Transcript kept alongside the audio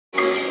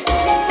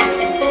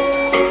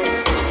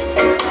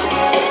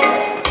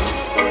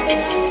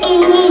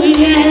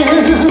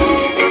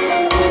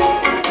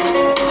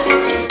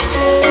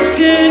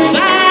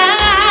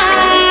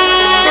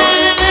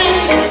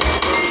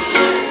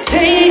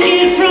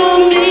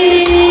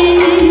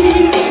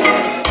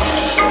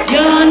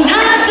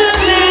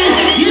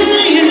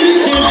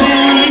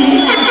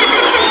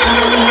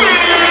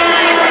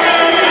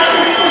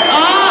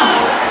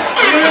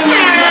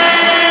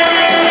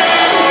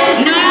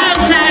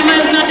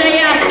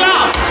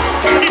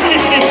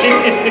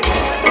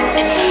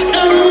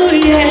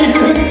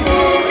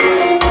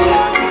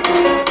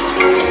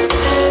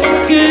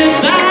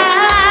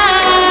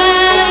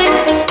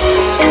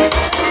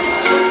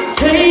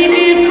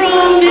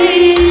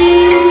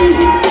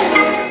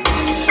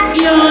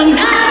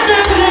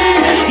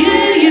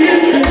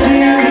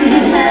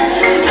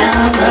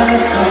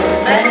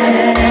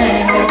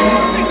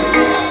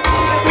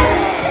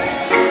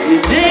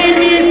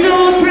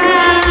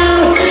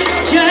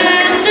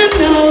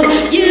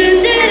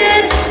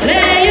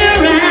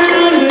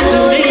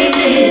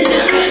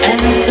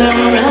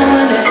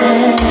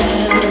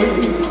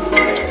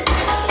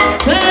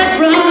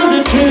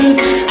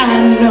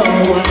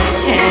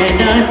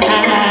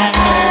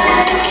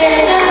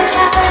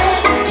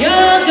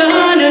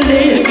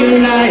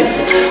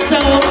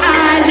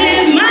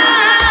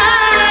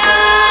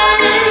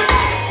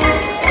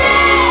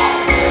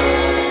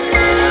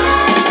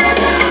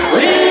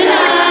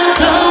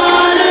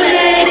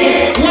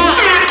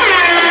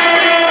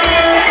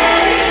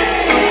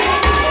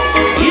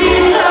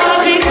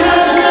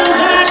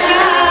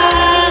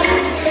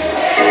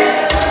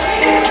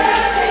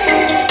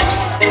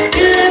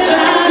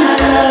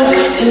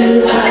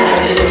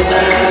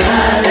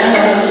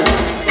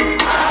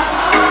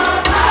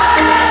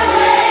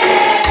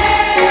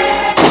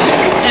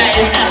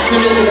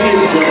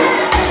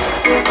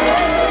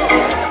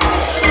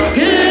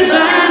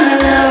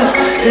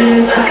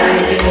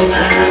goodbye,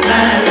 goodbye,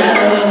 my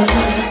love.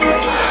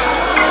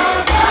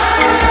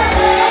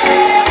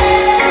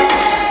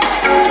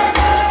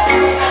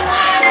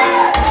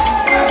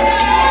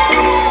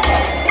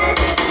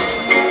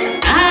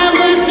 I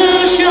was so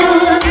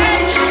sure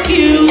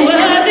you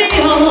were the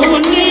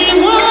only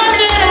one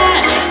that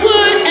I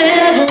would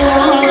ever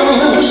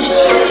want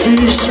to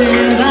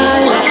share my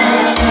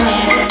life.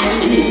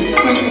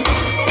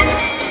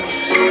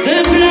 The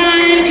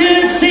blind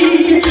could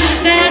see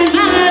that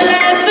my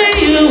love for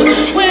you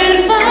went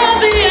far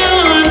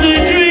beyond the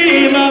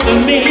dream of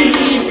me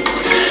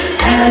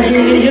as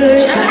your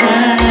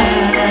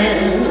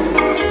child.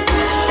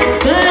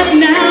 But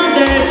now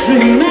that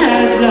dream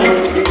has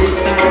long since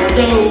passed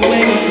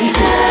away,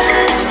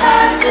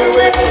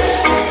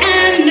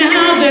 and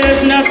now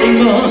there's nothing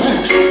more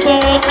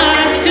for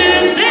us to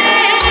say.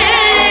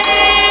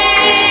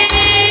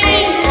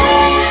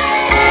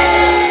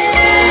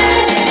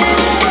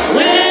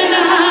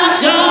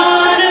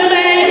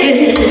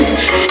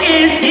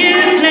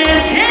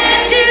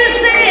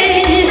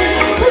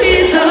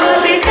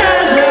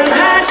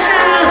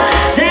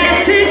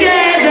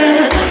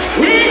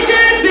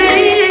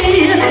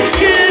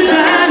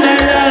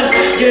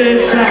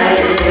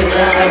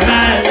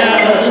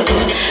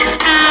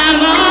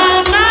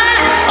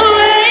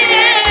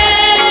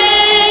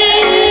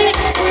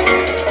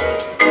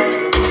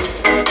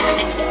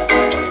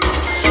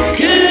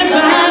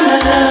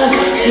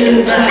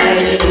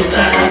 Goodbye,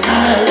 goodbye,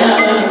 my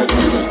love.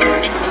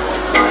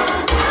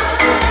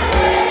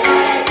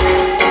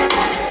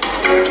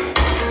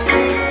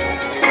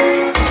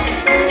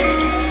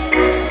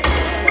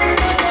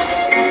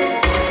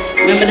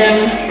 Remember them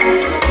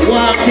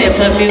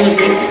wallpaper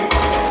music?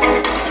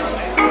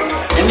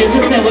 Them used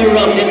to say we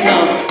rubbed it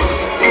off.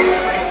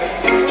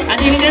 I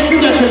didn't get to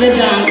go to the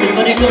dances,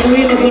 but it looked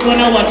really good when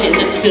I watch it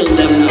and film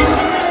them now.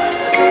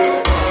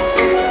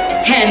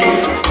 Hence,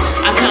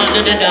 I can't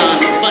do the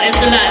dance, but I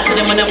still like to see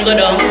them when them go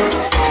down.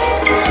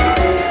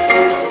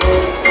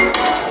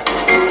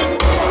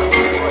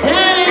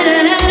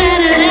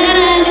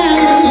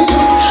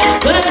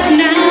 But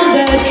now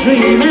that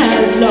dream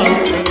has long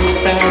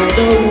since passed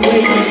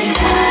away,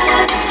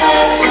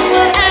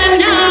 and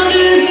now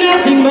there's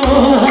nothing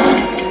more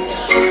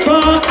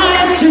for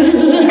us to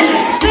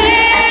say.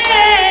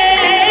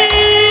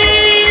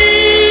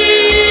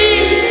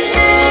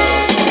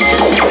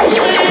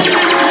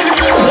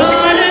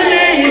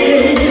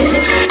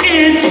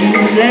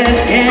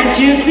 Can't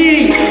you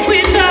see?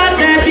 We thought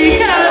that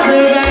because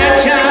of our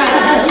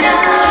child,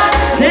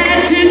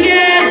 that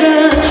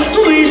together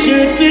we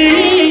should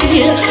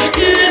be.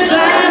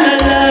 Goodbye, my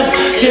love.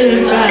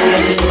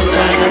 Goodbye,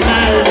 goodbye,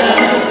 my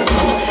love.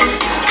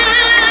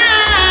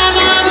 I'm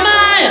on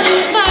my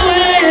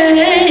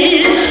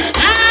way.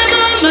 I'm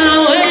on my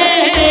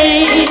way.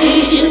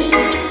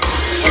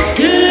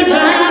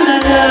 Goodbye, my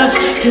love.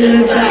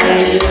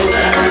 Goodbye,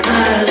 goodbye,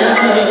 my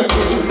love.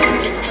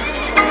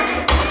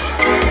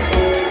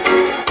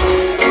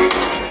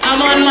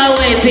 On my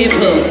way,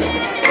 people,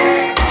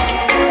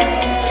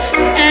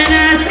 and I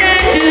say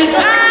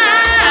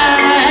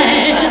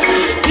goodbye,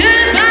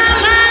 goodbye,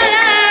 my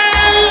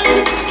love,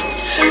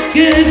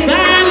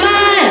 goodbye.